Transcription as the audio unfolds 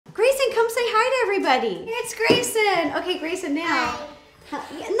everybody. It's Grayson. Okay, Grayson, now.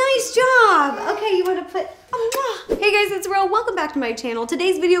 Nice job. Okay, you want to put... Hey guys, it's Ro. Welcome back to my channel.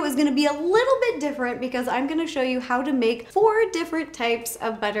 Today's video is going to be a little bit different because I'm going to show you how to make 4 different types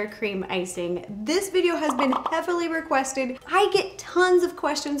of buttercream icing. This video has been heavily requested. I get tons of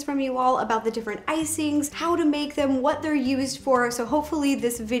questions from you all about the different icings, how to make them, what they're used for. So hopefully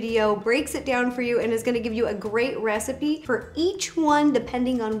this video breaks it down for you and is going to give you a great recipe for each one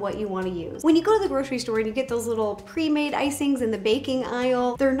depending on what you want to use. When you go to the grocery store and you get those little pre-made icings in the baking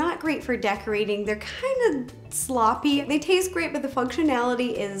aisle, they're not great for decorating. They're kind of sloppy. They taste great, but the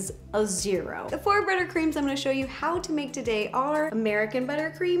functionality is a 0. The 4 buttercreams I'm going to show you how to make today are American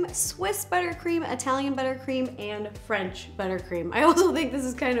buttercream, Swiss buttercream, Italian buttercream, and French buttercream. I also think this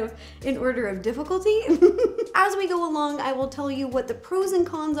is kind of in order of difficulty. As we go along, I will tell you what the pros and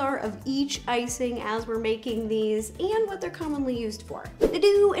cons are of each icing as we're making these and what they're commonly used for.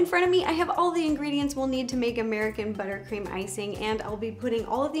 In front of me, I have all the ingredients we'll need to make American buttercream icing, and I'll be putting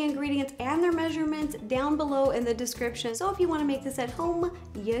all of the ingredients and their measurements down below in the description. So if you want to make this at home,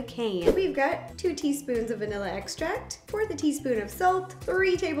 you can. We've got 2 teaspoons of vanilla extract, 1/4 teaspoon of salt,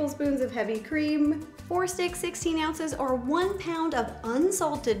 3 tablespoons of heavy cream, 4 sticks, 16 ounces, or 1 pound of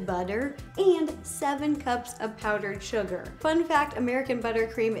unsalted butter, and 7 cups of powdered sugar. Fun fact, American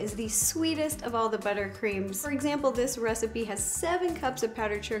buttercream is the sweetest of all the buttercreams. For example, this recipe has 7 cups of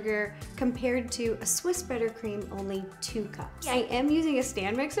powdered sugar compared to a Swiss buttercream only 2 cups. I am using a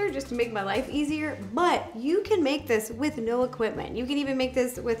stand mixer just to make my life easier, but you can make this with no equipment. You can even make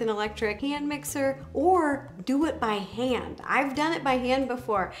this with an electric hand mixer or do it by hand. I've done it by hand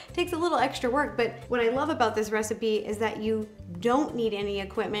before. It takes a little extra work, but what I love about this recipe is that you don't need any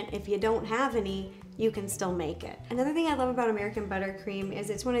equipment. If you don't have any, you can still make it. Another thing I love about American buttercream is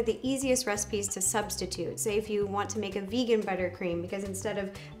it's one of the easiest recipes to substitute. Say if you want to make a vegan buttercream, because instead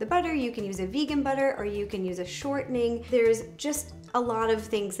of the butter, you can use a vegan butter or you can use a shortening. There's just a lot of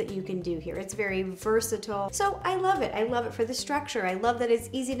things that you can do here. It's very versatile. So I love it. I love it for the structure. I love that it's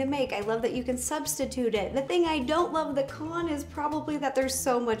easy to make. I love that you can substitute it. The thing I don't love, the con, is probably that there's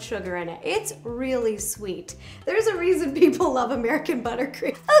so much sugar in it. It's really sweet. There's a reason people love American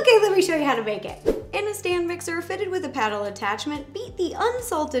buttercream. Okay, let me show you how to make it. In a stand mixer fitted with a paddle attachment, beat the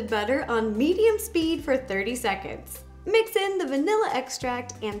unsalted butter on medium speed for 30 seconds. Mix in the vanilla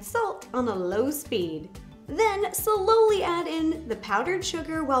extract and salt on a low speed. Then slowly add in the powdered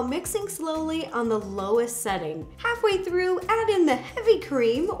sugar while mixing slowly on the lowest setting. Halfway through, add in the heavy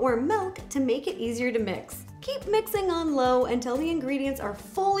cream or milk to make it easier to mix. Keep mixing on low until the ingredients are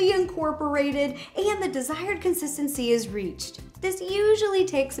fully incorporated and the desired consistency is reached. This usually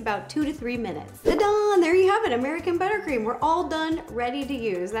takes about 2 to 3 minutes. Ta-da! There you have it, American buttercream. We're all done, ready to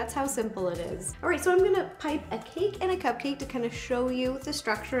use. That's how simple it is. All right, so I'm gonna pipe a cake and a cupcake to kind of show you the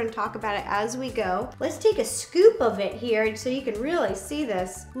structure and talk about it as we go. Let's take a scoop of it here so you can really see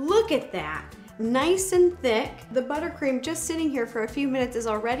this. Look at that. Nice and thick. The buttercream just sitting here for a few minutes is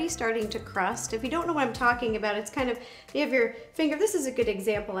already starting to crust. If you don't know what I'm talking about, it's kind of, if you have your finger, this is a good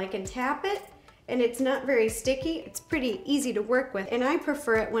example. I can tap it and it's not very sticky. It's pretty easy to work with, and I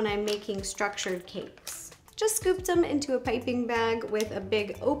prefer it when I'm making structured cakes. Just scooped them into a piping bag with a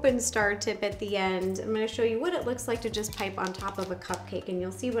big open star tip at the end. I'm going to show you what it looks like to just pipe on top of a cupcake, and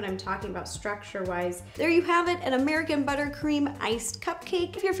you'll see what I'm talking about structure-wise. There you have it, an American buttercream iced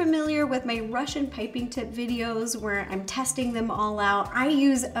cupcake. If you're familiar with my Russian piping tip videos where I'm testing them all out, I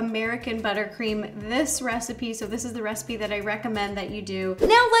use American buttercream, this recipe, so this is the recipe that I recommend that you do.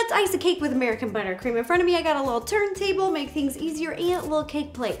 Now let's ice a cake with American buttercream. In front of me, I got a little turntable, make things easier, and a little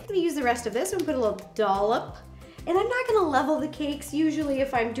cake plate. I'm going to use the rest of this and put a little dollop. And I'm not gonna level the cakes. Usually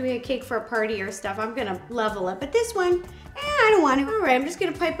if I'm doing a cake for a party or stuff, I'm gonna level it. But this one, I don't want to. All right, I'm just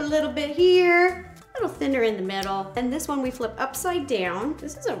gonna pipe a little bit here, a little thinner in the middle. And this one we flip upside down.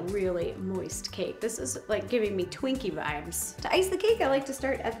 This is a really moist cake. This is like giving me Twinkie vibes. To ice the cake, I like to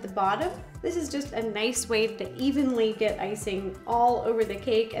start at the bottom. This is just a nice way to evenly get icing all over the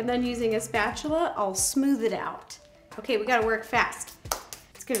cake. And then using a spatula, I'll smooth it out. Okay, we gotta work fast.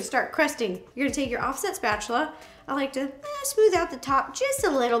 It's gonna start crusting. You're gonna take your offset spatula. I like to smooth out the top just a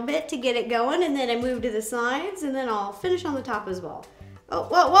little bit to get it going, and then I move to the sides, and then I'll finish on the top as well. Oh,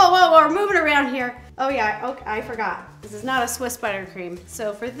 whoa, whoa, whoa, we're moving around here. Oh yeah, okay, I forgot. This is not a Swiss buttercream.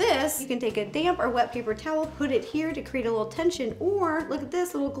 So for this, you can take a damp or wet paper towel, put it here to create a little tension, or look at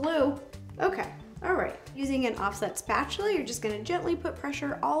this little glue. Okay, all right. Using an offset spatula, you're just gonna gently put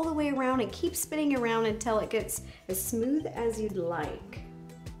pressure all the way around and keep spinning around until it gets as smooth as you'd like.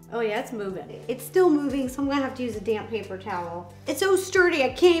 Oh yeah, it's moving. It's still moving, so I'm gonna have to use a damp paper towel. It's so sturdy, I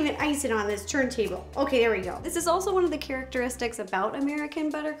can't even ice it on this turntable. Okay, there we go. This is also one of the characteristics about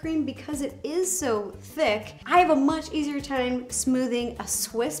American buttercream. Because it is so thick, I have a much easier time smoothing a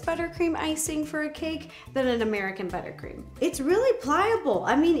Swiss buttercream icing for a cake than an American buttercream. It's really pliable.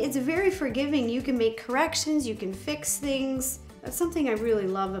 I mean, it's very forgiving. You can make corrections, you can fix things. That's something I really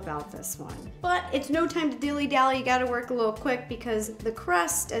love about this one. But it's no time to dilly-dally, you gotta work a little quick because the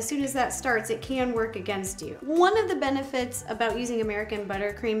crust, as soon as that starts, it can work against you. One of the benefits about using American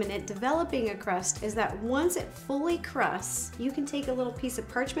buttercream and it developing a crust is that once it fully crusts, you can take a little piece of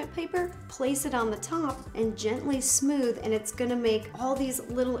parchment paper, place it on the top, and gently smooth, and it's gonna make all these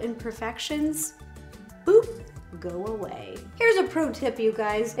little imperfections, boop, go away. Here's a pro tip, you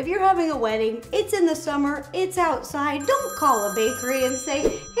guys. If you're having a wedding, it's in the summer, it's outside, don't call a bakery and say,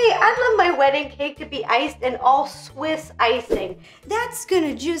 hey, I'd love my wedding cake to be iced in all Swiss icing. That's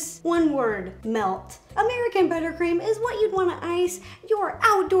gonna just, one word, melt. American buttercream is what you'd want to ice your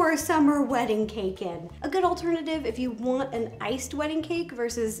outdoor summer wedding cake in. A good alternative if you want an iced wedding cake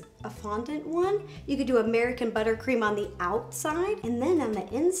versus a fondant one, you could do American buttercream on the outside, and then on the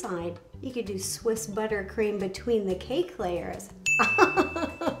inside, you could do Swiss buttercream between the cake layers.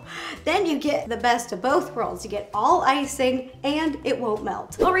 Then you get the best of both worlds. You get all icing and it won't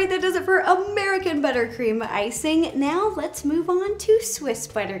melt. All right, that does it for American buttercream icing. Now let's move on to Swiss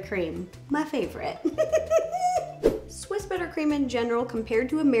buttercream, my favorite. Swiss buttercream in general compared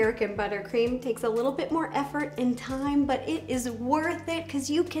to American buttercream takes a little bit more effort and time, but it is worth it because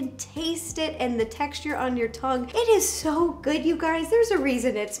you can taste it and the texture on your tongue. It is so good, you guys. There's a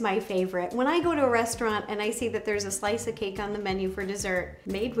reason it's my favorite. When I go to a restaurant and I see that there's a slice of cake on the menu for dessert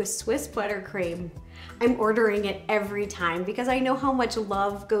made with Swiss buttercream, I'm ordering it every time because I know how much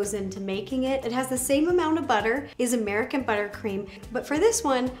love goes into making it. It has the same amount of butter as American buttercream, but for this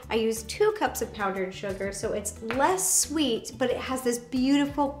one, I use 2 cups of powdered sugar, so it's less sweet, but it has this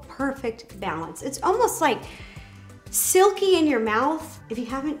beautiful, perfect balance. It's almost like silky in your mouth. If you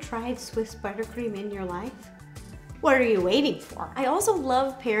haven't tried Swiss buttercream in your life, what are you waiting for? I also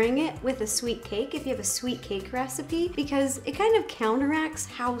love pairing it with a sweet cake if you have a sweet cake recipe because it kind of counteracts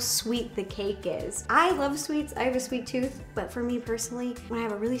how sweet the cake is. I love sweets, I have a sweet tooth, but for me personally, when I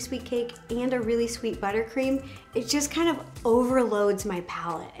have a really sweet cake and a really sweet buttercream, it just kind of overloads my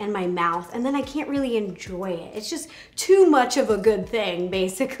palate and my mouth, and then I can't really enjoy it. It's just too much of a good thing,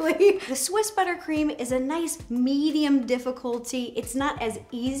 basically. The Swiss buttercream is a nice medium difficulty. It's not as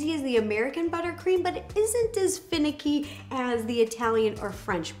easy as the American buttercream, but it isn't as finicky as the Italian or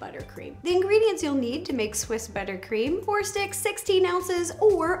French buttercream. The ingredients you'll need to make Swiss buttercream: 4 sticks, 16 ounces,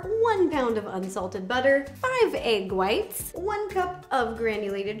 or 1 pound of unsalted butter, 5 egg whites, 1 cup of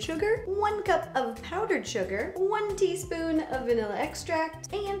granulated sugar, 1 cup of powdered sugar, 1 teaspoon of vanilla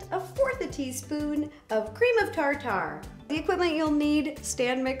extract, and 1/4 teaspoon of cream of tartar. The equipment you'll need: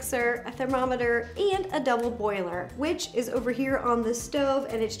 stand mixer, a thermometer, and a double boiler, which is over here on the stove,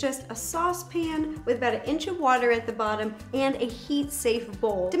 and it's just a saucepan with about 1 inch of water at the bottom and a heat-safe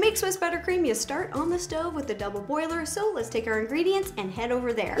bowl. To make Swiss buttercream, you start on the stove with the double boiler, so let's take our ingredients and head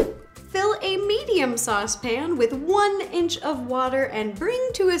over there. Fill a medium saucepan with 1 inch of water and bring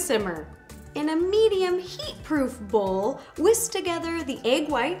to a simmer. In a medium heat-proof bowl, whisk together the egg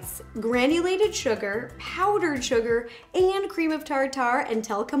whites, granulated sugar, powdered sugar, and cream of tartar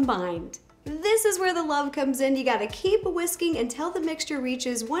until combined. This is where the love comes in. You gotta keep whisking until the mixture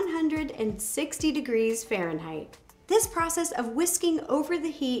reaches 160 degrees Fahrenheit. This process of whisking over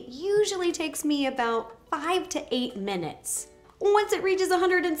the heat usually takes me about 5 to 8 minutes. Once it reaches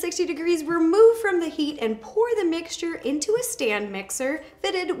 160 degrees, remove from the heat and pour the mixture into a stand mixer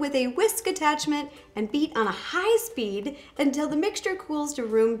fitted with a whisk attachment and beat on a high speed until the mixture cools to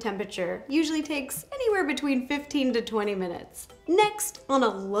room temperature. Usually takes anywhere between 15 to 20 minutes. Next, on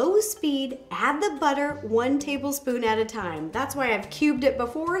a low speed, add the butter 1 tablespoon at a time. That's why I've cubed it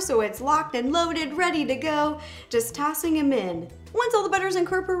before, so it's locked and loaded, ready to go. Just tossing them in. Once all the butter's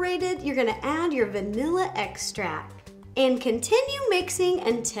incorporated, you're gonna add your vanilla extract and continue mixing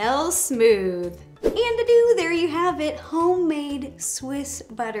until smooth. And there you have it, homemade Swiss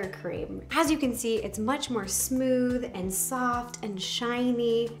buttercream. As you can see, it's much more smooth and soft and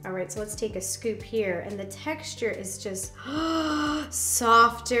shiny. All right, so let's take a scoop here, and the texture is just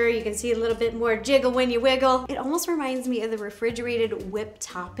softer. You can see a little bit more jiggle when you wiggle. It almost reminds me of the refrigerated whipped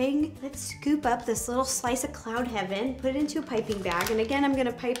topping. Let's scoop up this little slice of cloud heaven, put it into a piping bag, and again, I'm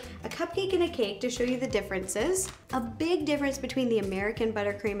gonna pipe a cupcake and a cake to show you the differences. A big difference between the American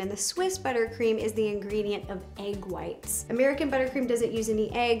buttercream and the Swiss buttercream is is the ingredient of egg whites. American buttercream doesn't use any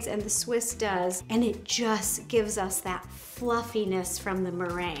eggs and the Swiss does, and it just gives us that fluffiness from the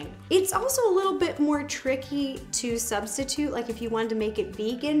meringue. It's also a little bit more tricky to substitute, like if you wanted to make it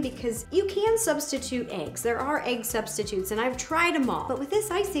vegan, because you can substitute eggs. There are egg substitutes and I've tried them all. But with this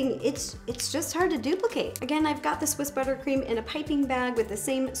icing, it's just hard to duplicate. Again, I've got the Swiss buttercream in a piping bag with the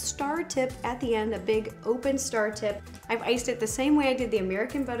same star tip at the end, a big open star tip. I've iced it the same way I did the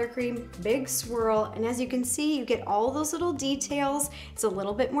American buttercream, big swirl, and as you can see, you get all those little details. It's a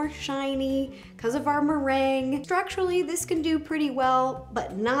little bit more shiny because of our meringue. Structurally, this can do pretty well,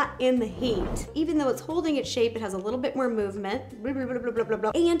 but not in the heat. Even though it's holding its shape, it has a little bit more movement, blah, blah, blah, blah, blah,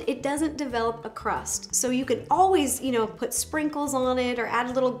 blah, and it doesn't develop a crust. So you can always, you know, put sprinkles on it or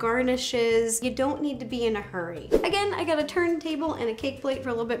add little garnishes. You don't need to be in a hurry. Again, I got a turntable and a cake plate for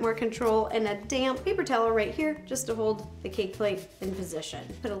a little bit more control and a damp paper towel right here just to hold the cake plate in position.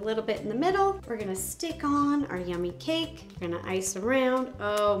 Put a little bit in the middle. We're gonna stick on our yummy cake. We're gonna ice around.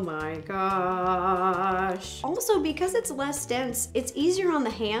 Oh my gosh. Also, because it's less dense, it's easier on the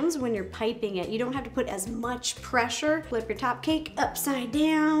hands when you're piping it. You don't have to put as much pressure. Flip your top cake upside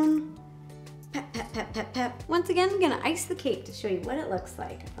down. Pep, pep, pep, pep, pep. Once again, I'm gonna ice the cake to show you what it looks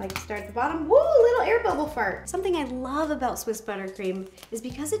like. I like to start at the bottom. Woo, little air bubble fart. Something I love about Swiss buttercream is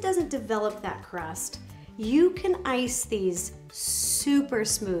because it doesn't develop that crust, you can ice these super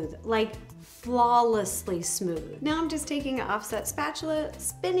smooth, like flawlessly smooth. Now I'm just taking an offset spatula,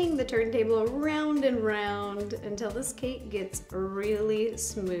 spinning the turntable around and round until this cake gets really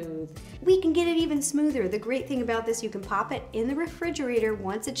smooth. We can get it even smoother. The great thing about this, you can pop it in the refrigerator.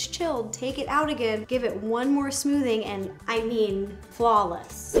 Once it's chilled, take it out again, give it one more smoothing, and I mean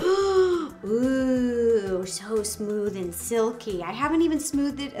flawless. Ooh, so smooth and silky. I haven't even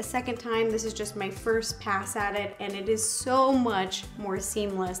smoothed it a second time. This is just my first pass at it, and it is so much more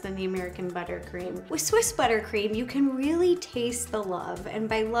seamless than the American buttercream. With Swiss buttercream, you can really taste the love, and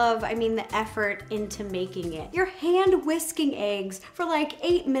by love, I mean the effort into making it. You're hand whisking eggs for like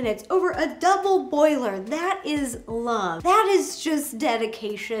 8 minutes over a double boiler. That is love. That is just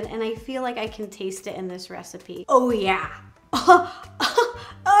dedication, and I feel like I can taste it in this recipe. Oh yeah.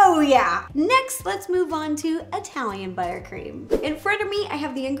 Oh yeah! Next, let's move on to Italian buttercream. In front of me, I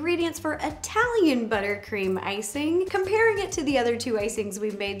have the ingredients for Italian buttercream icing. Comparing it to the other two icings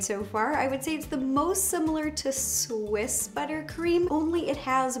we've made so far, I would say it's the most similar to Swiss buttercream, only it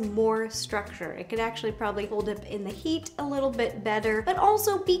has more structure. It could actually probably hold up in the heat a little bit better, but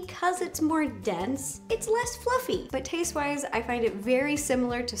also because it's more dense, it's less fluffy. But taste-wise, I find it very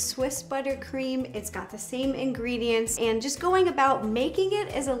similar to Swiss buttercream. It's got the same ingredients, and just going about making it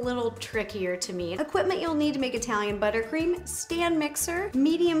is a little trickier to me. Equipment you'll need to make Italian buttercream: stand mixer,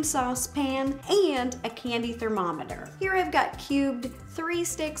 medium saucepan, and a candy thermometer. Here I've got cubed 3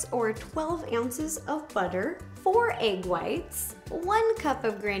 sticks or 12 ounces of butter, 4 egg whites, 1 cup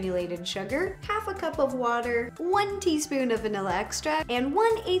of granulated sugar, half a cup of water, 1 teaspoon of vanilla extract, and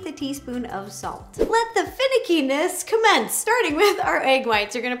 1/8 teaspoon of salt. Let the finickiness commence, starting with our egg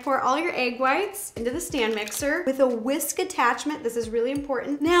whites. You're gonna pour all your egg whites into the stand mixer with a whisk attachment. This is really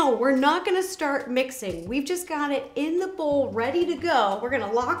important. Now, we're not gonna start mixing. We've just got it in the bowl ready to go. We're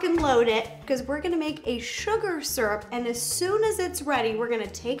gonna lock and load it because we're gonna make a sugar syrup, and as soon as it's ready, we're gonna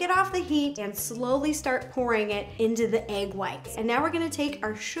take it off the heat and slowly start pouring it into the egg whites. And now we're gonna take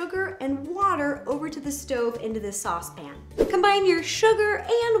our sugar and water over to the stove into this saucepan. Combine your sugar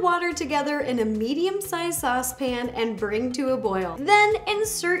and water together in a medium-sized saucepan and bring to a boil. Then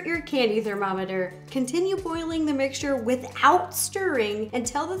insert your candy thermometer. Continue boiling the mixture without stirring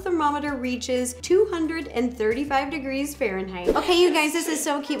until the thermometer reaches 235 degrees Fahrenheit. Okay, you guys, this is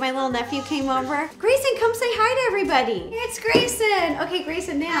so cute. My little nephew came over. Grayson, come say hi to everybody. It's Grayson. Okay,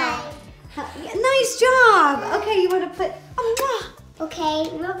 Grayson, now. Nice job. Okay, you want to put, Okay,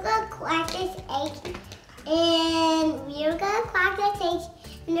 we're gonna crack this egg, and we're gonna crack this egg,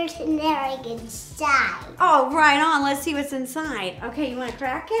 and there's an egg inside. Oh, right on. Let's see what's inside. Okay, you want to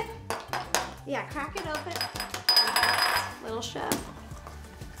crack it? Yeah, crack it open. Little chef.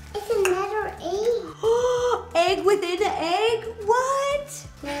 It's another egg. Egg within an egg? What?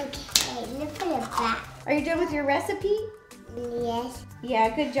 Okay, let me put it back. Are you done with your recipe? Yes.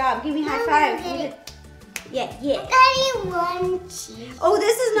 Yeah, good job. Give me a high five. Yeah, yeah. I got one cheese. Oh,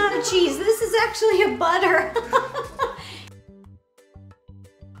 this is not a cheese. This is actually a butter.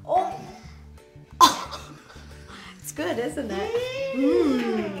 Oh. It's good, isn't it?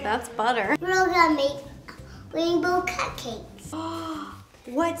 Mmm, that's butter. We're gonna make rainbow cupcakes.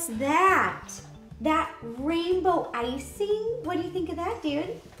 What's that? That rainbow icing? What do you think of that,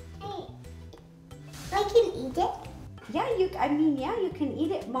 dude? Hey, I can eat it. Yeah, yeah, you can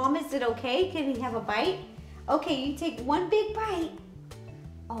eat it. Mom, is it okay? Can he have a bite? Okay, you take one big bite.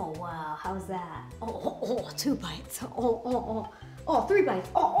 Oh, wow, how's that? Oh, 2 bites. Oh, 3 bites.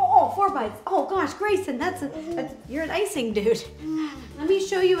 Oh, 4 bites. Oh gosh, Grayson, you're an icing dude. Let me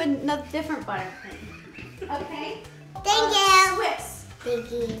show you another different buttercream. Okay? Thank you. Swiss.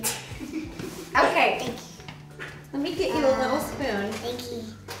 Thank you. Okay. Thank you. Let me get you a little spoon. Thank you.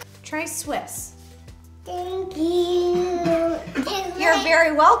 Try Swiss. Thank you. You're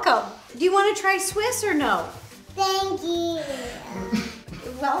very welcome. Do you want to try Swiss or no? Thank you.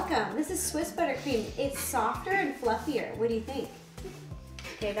 You're welcome. This is Swiss buttercream. It's softer and fluffier. What do you think?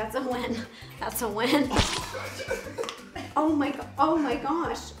 Okay, that's a win. That's a win. Oh my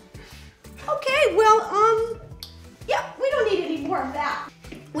gosh. Okay, well, yeah, we don't need any more of that.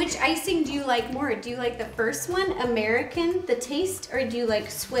 Which icing do you like more? Do you like the first one, American, the taste, or do you like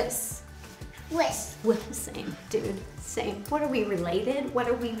Swiss? Swiss. Well, same, dude, same. What are we related? What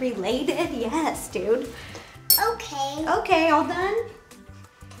are we related? Yes, dude. Okay. Okay, all done?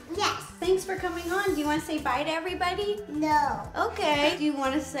 Yes. Thanks for coming on. Do you want to say bye to everybody? No. Okay. Do you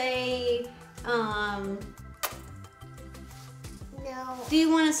want to say, No. do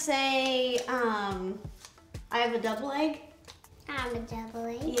you want to say, I have a double egg? I'm a double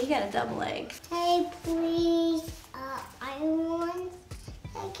egg. Yeah, you got a double egg. Hey, please, I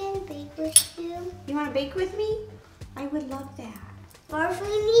can bake with you. You want to bake with me? I would love that. First, we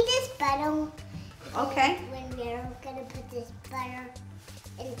need this butter. Okay. When we're gonna put this butter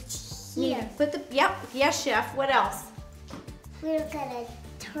in Yeah. here, Put the, yep, yes, chef. What else? we're gonna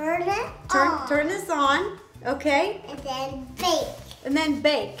turn it on. Turn this on. Okay. And then bake. And then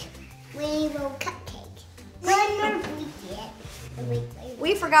bake. We will cupcake. One more ingredient.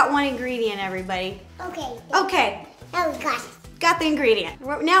 We forgot one ingredient, everybody. Okay. Okay. Oh gosh. Got the ingredient.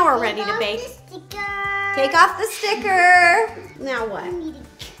 Now we're ready to bake. Take off the sticker. Take off the sticker. Now what? We need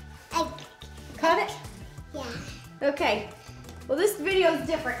a Cut it? Yeah. Okay. Well, this video is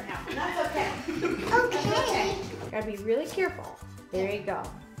different now. That's okay. Okay. Gotta be really careful. There you go.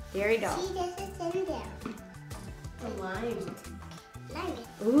 There you go. See, this is in there. The lime. Lime.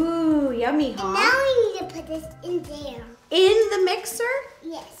 Ooh, yummy, And huh? now we need to put this in there. In the mixer?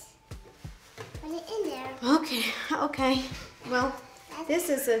 Yes. Put it in there. Okay, okay. Well,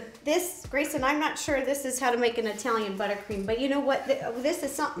 Grayson, I'm not sure this is how to make an Italian buttercream, but you know what? This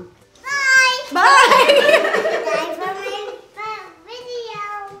is something. Bye. Bye! Bye for my video.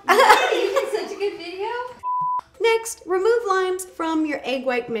 You did such a good video. Next, remove limes from your egg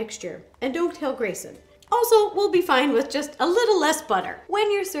white mixture. And don't tell Grayson. Also, we'll be fine with just a little less butter.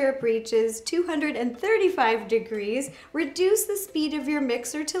 When your syrup reaches 235 degrees, reduce the speed of your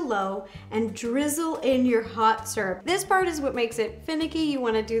mixer to low and drizzle in your hot syrup. This part is what makes it finicky. You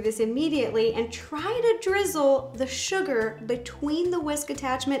want to do this immediately and try to drizzle the sugar between the whisk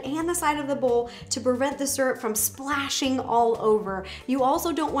attachment and the side of the bowl to prevent the syrup from splashing all over. You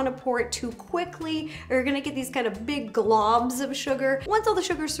also don't want to pour it too quickly or you're going to get these kind of big globs of sugar. Once all the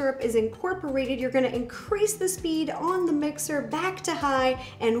sugar syrup is incorporated, you're going to increase the speed on the mixer back to high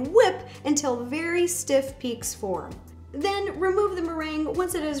and whip until very stiff peaks form. Then remove the meringue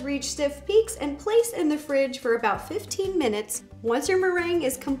once it has reached stiff peaks and place in the fridge for about 15 minutes. Once your meringue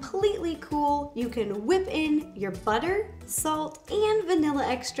is completely cool, you can whip in your butter, salt, and vanilla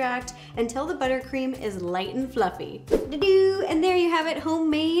extract until the buttercream is light and fluffy. And there you have it,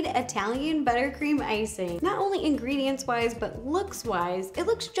 homemade Italian buttercream icing. Not only ingredients-wise, but looks-wise, it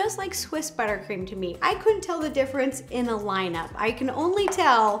looks just like Swiss buttercream to me. I couldn't tell the difference in a lineup. I can only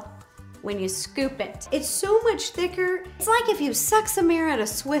tell when you scoop it. It's so much thicker. It's like if you suck some air out of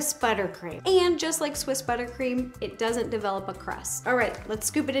Swiss buttercream. And just like Swiss buttercream, it doesn't develop a crust. All right, let's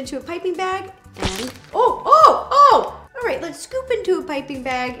scoop it into a piping bag and, All right, let's scoop into a piping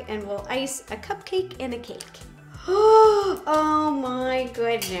bag and we'll ice a cupcake and a cake. Oh my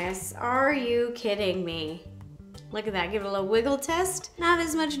goodness, are you kidding me? Look at that, give it a little wiggle test. Not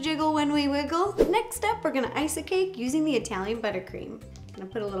as much jiggle when we wiggle. Next up, we're gonna ice a cake using the Italian buttercream. Gonna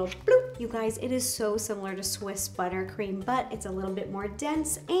put a little bloop. You guys, it is so similar to Swiss buttercream, but it's a little bit more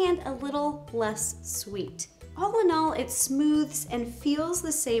dense and a little less sweet. All in all, it smooths and feels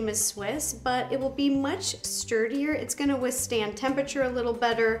the same as Swiss, but it will be much sturdier. It's gonna withstand temperature a little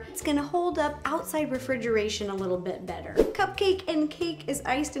better. It's gonna hold up outside refrigeration a little bit better. Cupcake and cake is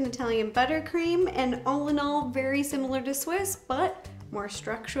iced in Italian buttercream, and all in all, very similar to Swiss, but more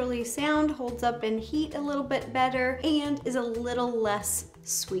structurally sound, holds up in heat a little bit better, and is a little less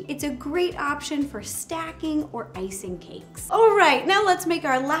sweet. It's a great option for stacking or icing cakes. All right, now let's make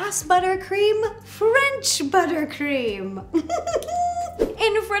our last buttercream, French buttercream.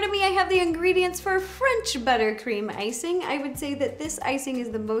 In front of me, I have the ingredients for French buttercream icing. I would say that this icing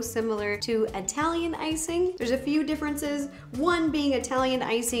is the most similar to Italian icing. There's a few differences. One being Italian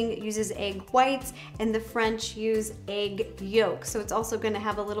icing uses egg whites and the French use egg yolks. So it's also gonna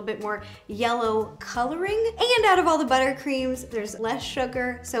have a little bit more yellow coloring. And out of all the buttercreams, there's less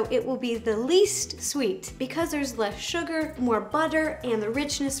sugar, so it will be the least sweet. Because there's less sugar, more butter, and the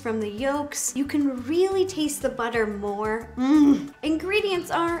richness from the yolks, you can really taste the butter more. Ingredients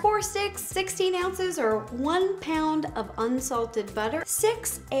are 4 sticks, 16 ounces or 1 pound of unsalted butter,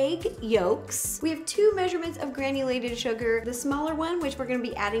 6 egg yolks. We have 2 measurements of granulated sugar. The smaller one, which we're gonna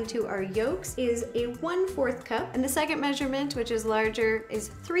be adding to our yolks, is a 1/4 cup. And the second measurement, which is larger,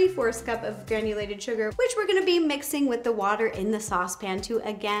 is 3/4 cup of granulated sugar, which we're gonna be mixing with the water in the saucepan to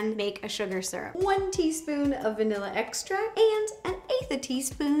again make a sugar syrup. 1 teaspoon of vanilla extract and 1/8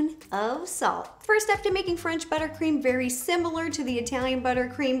 teaspoon of salt. First step to making French buttercream, very similar to the Italian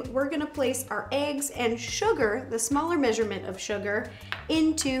buttercream. We're gonna place our eggs and sugar, the smaller measurement of sugar,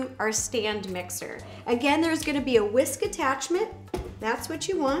 into our stand mixer. Again, there's gonna be a whisk attachment. That's what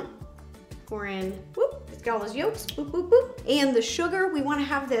you want. Pour in, whoop, it's got all those yolks, whoop, whoop, whoop. And the sugar, we wanna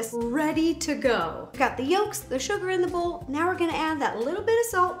have this ready to go. We've got the yolks, the sugar in the bowl. Now we're gonna add that little bit of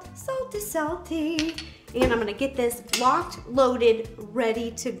salt. Salt is salty. And I'm gonna get this locked, loaded,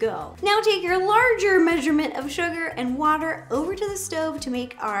 ready to go. Now take your larger measurement of sugar and water over to the stove to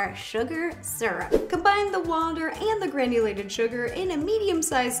make our sugar syrup. Combine the water and the granulated sugar in a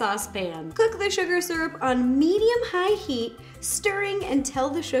medium-sized saucepan. Cook the sugar syrup on medium-high heat, stirring until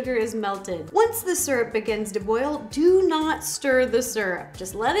the sugar is melted. Once the syrup begins to boil, do not stir the syrup.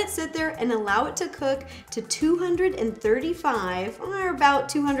 Just let it sit there and allow it to cook to 235 or about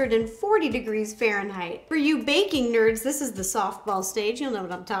 240 degrees Fahrenheit. For you baking nerds, this is the softball stage. You'll know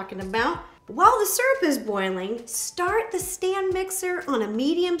what I'm talking about. While the syrup is boiling, start the stand mixer on a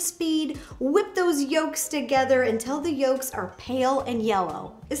medium speed. Whip those yolks together until the yolks are pale and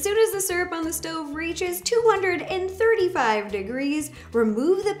yellow. As soon as the syrup on the stove reaches 235 degrees,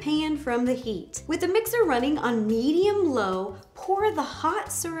 remove the pan from the heat. With the mixer running on medium-low, pour the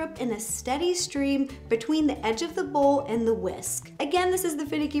hot syrup in a steady stream between the edge of the bowl and the whisk. Again, this is the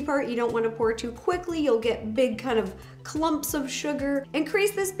finicky part. You don't want to pour too quickly. You'll get big kind of clumps of sugar.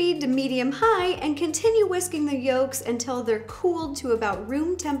 Increase the speed to medium-high and continue whisking the yolks until they're cooled to about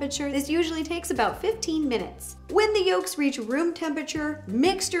room temperature. This usually takes about 15 minutes. When the yolks reach room temperature,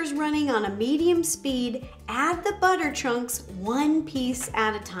 mixture's running on a medium speed, add the butter chunks 1 piece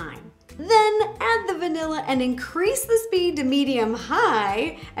at a time. Then add the vanilla and increase the speed to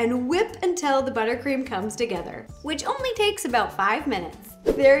medium-high and whip until the buttercream comes together, which only takes about 5 minutes.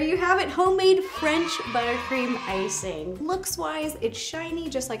 There you have it, homemade French buttercream icing. Looks-wise, it's shiny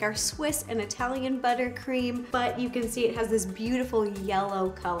just like our Swiss and Italian buttercream, but you can see it has this beautiful yellow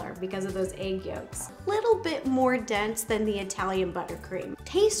color because of those egg yolks. Little bit more dense than the Italian buttercream.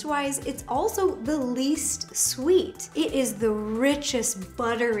 Taste-wise, it's also the least sweet. It is the richest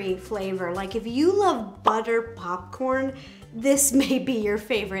buttery flavor. Like if you love butter popcorn, this may be your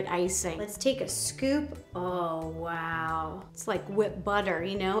favorite icing. Let's take a scoop. Oh, wow. It's like whipped butter,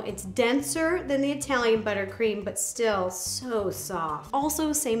 you know? It's denser than the Italian buttercream, but still so soft.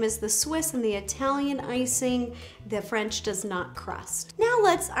 Also, same as the Swiss and the Italian icing, the French does not crust. Now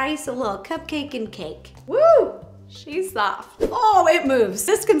let's ice a little cupcake and cake. Woo! She's soft. Oh, it moves.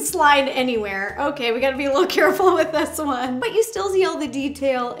 This can slide anywhere. Okay, we gotta be a little careful with this one. But you still see all the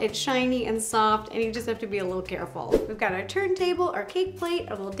detail. It's shiny and soft, and you just have to be a little careful. We've got our turntable, our cake plate,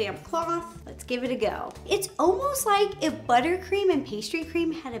 a little damp cloth. Let's give it a go. It's almost like if buttercream and pastry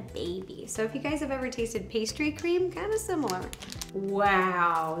cream had a baby. So if you guys have ever tasted pastry cream, kind of similar.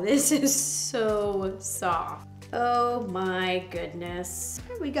 Wow, this is so soft. Oh my goodness.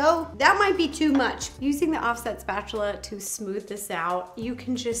 There we go. That might be too much. Using the offset spatula to smooth this out, you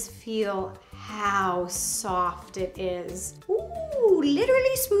can just feel how soft it is. Ooh,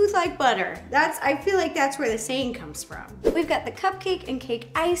 literally smooth like butter. I feel like that's where the saying comes from. We've got the cupcake and cake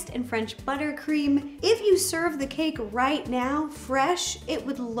iced in French buttercream. If you serve the cake right now, fresh, it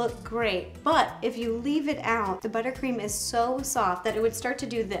would look great. But if you leave it out, the buttercream is so soft that it would start to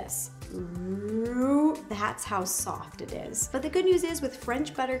do this. That's how soft it is. But the good news is with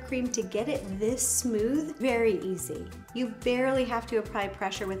French buttercream, to get it this smooth, very easy. You barely have to apply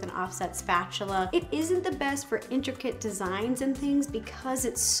pressure with an offset spatula. It isn't the best for intricate designs and things because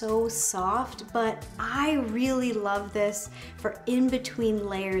it's so soft, but I really love this for in between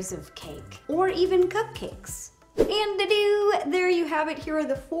layers of cake or even cupcakes. And there you have it. Here are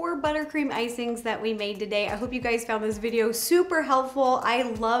the 4 buttercream icings that we made today. I hope you guys found this video super helpful. I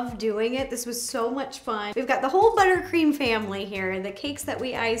love doing it. This was so much fun. We've got the whole buttercream family here, the cakes that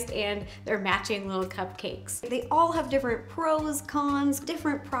we iced and their matching little cupcakes. They all have different pros, cons,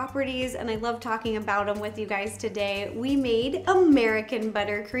 different properties, and I love talking about them with you guys today. We made American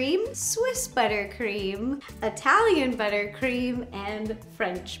buttercream, Swiss buttercream, Italian buttercream, and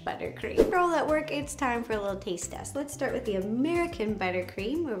French buttercream. For all that work, it's time for a little taste test. Let's start with the American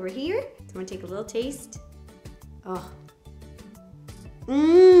buttercream over here. So I'm gonna take a little taste. Oh.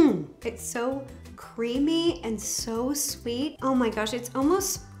 It's so creamy and so sweet. Oh my gosh, it's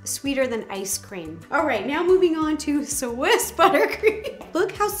almost sweeter than ice cream. All right, now moving on to Swiss buttercream.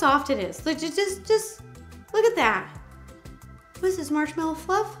 Look how soft it is. Look, just look at that. What is this, marshmallow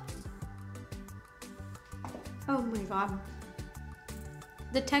fluff? Oh my God.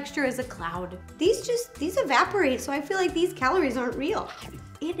 The texture is a cloud. These evaporate, so I feel like these calories aren't real.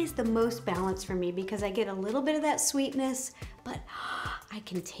 It is the most balanced for me because I get a little bit of that sweetness, but I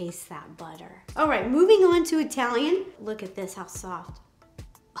can taste that butter. All right, moving on to Italian. Look at this, how soft.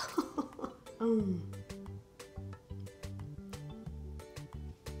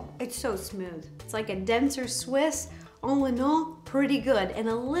 It's so smooth. It's like a denser Swiss. All in all, pretty good, and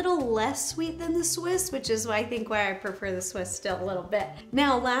a little less sweet than the Swiss, which is I think why I prefer the Swiss still a little bit.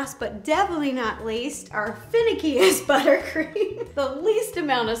 Now, last but definitely not least, our finickiest buttercream. The least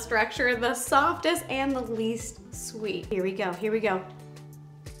amount of structure, the softest, and the least sweet. Here we go, here we go.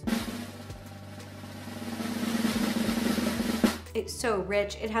 It's so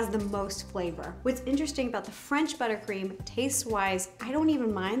rich, it has the most flavor. What's interesting about the French buttercream, taste-wise, I don't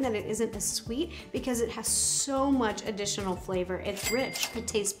even mind that it isn't as sweet because it has so much additional flavor. It's rich, it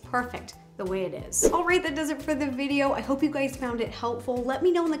tastes perfect the way it is. All right, that does it for the video. I hope you guys found it helpful. Let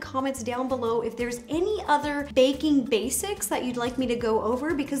me know in the comments down below if there's any other baking basics that you'd like me to go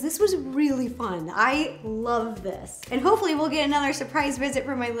over because this was really fun. I love this. And hopefully we'll get another surprise visit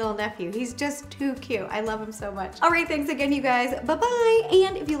from my little nephew. He's just too cute. I love him so much. All right, thanks again, you guys. Bye-bye.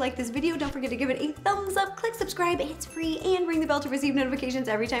 And if you like this video, don't forget to give it a thumbs up, click subscribe, it's free, and ring the bell to receive notifications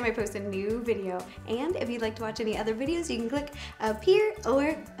every time I post a new video. And if you'd like to watch any other videos, you can click up here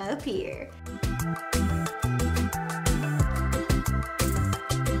or up here.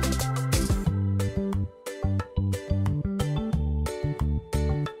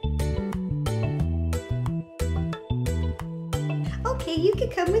 Okay, you can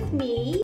come with me.